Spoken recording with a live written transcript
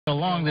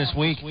along this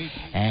week,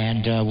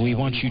 and we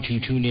want you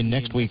to tune in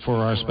next week for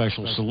our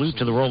special salute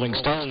to the Rolling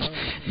Stones,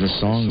 the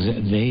songs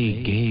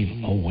they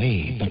gave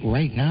away. But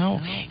right now,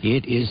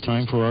 it is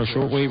time for our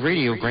shortwave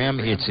radiogram.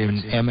 It's in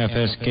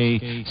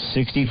MFSK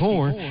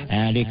 64,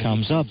 and it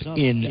comes up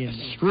in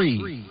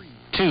 3,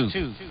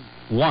 2,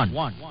 1.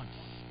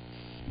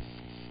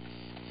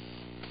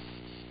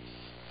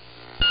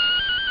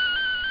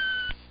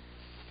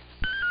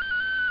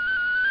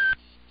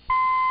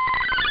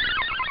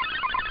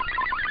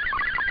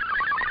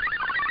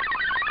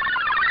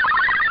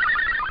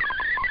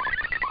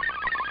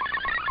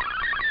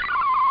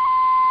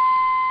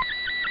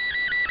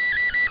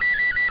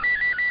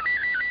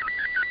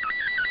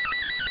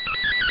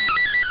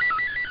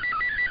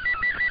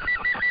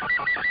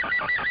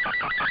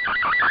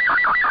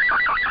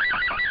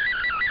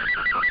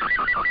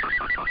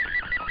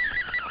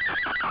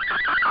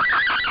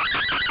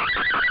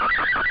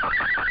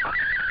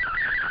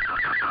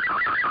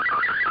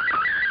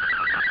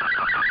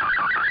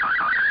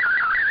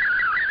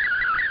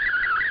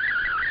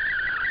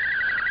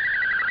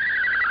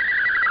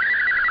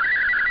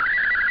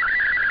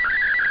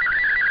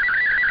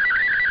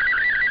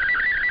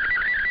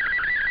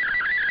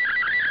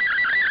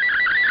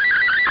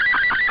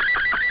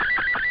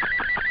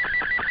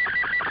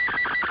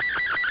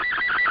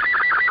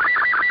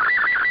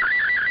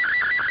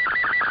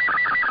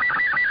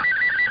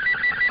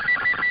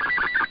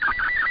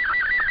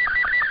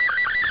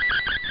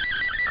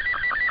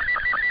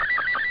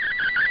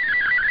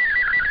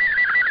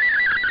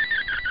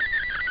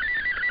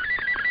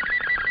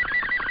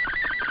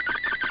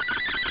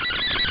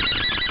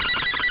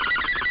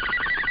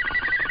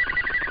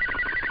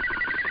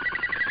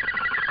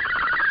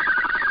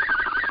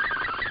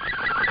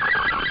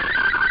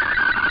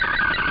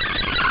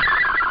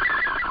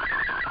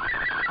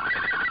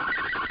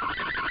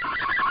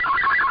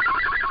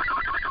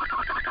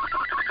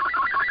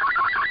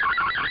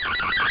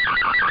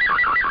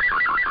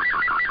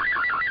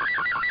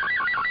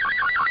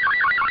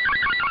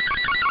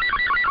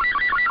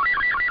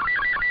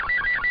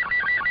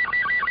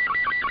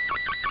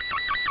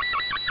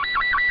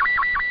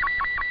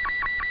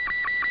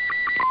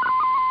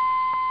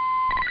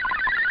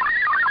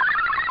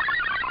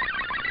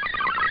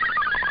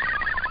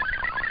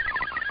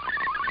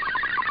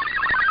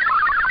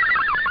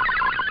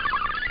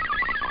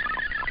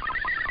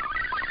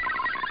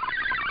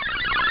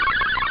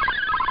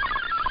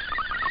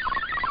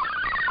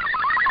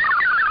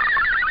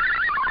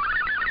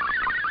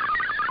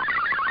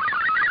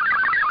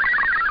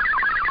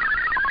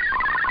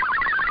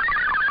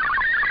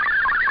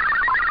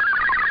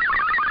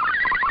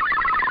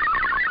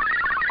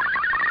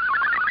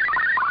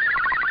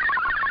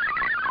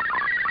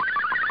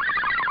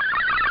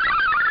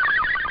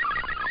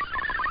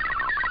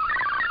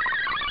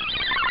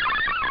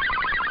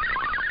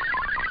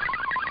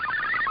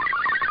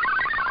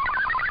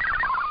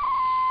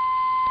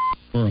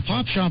 For a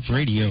Pop Shop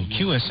Radio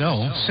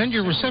QSL, send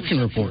your reception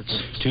reports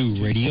to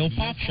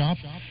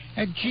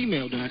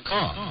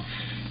radiopopshop@gmail.com.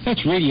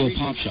 That's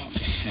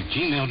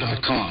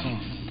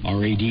radiopopshop@gmail.com.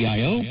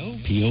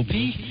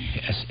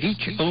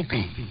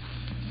 RADIOPOPSHOP.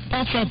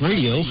 Pop Shop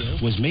Radio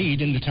was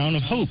made in the town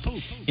of Hope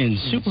in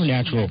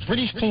supernatural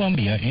British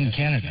Columbia in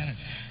Canada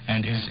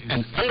and is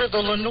an Under the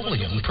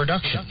Linoleum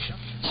production,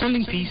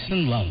 sending peace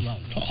and love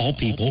to all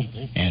people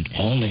and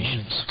all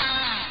nations.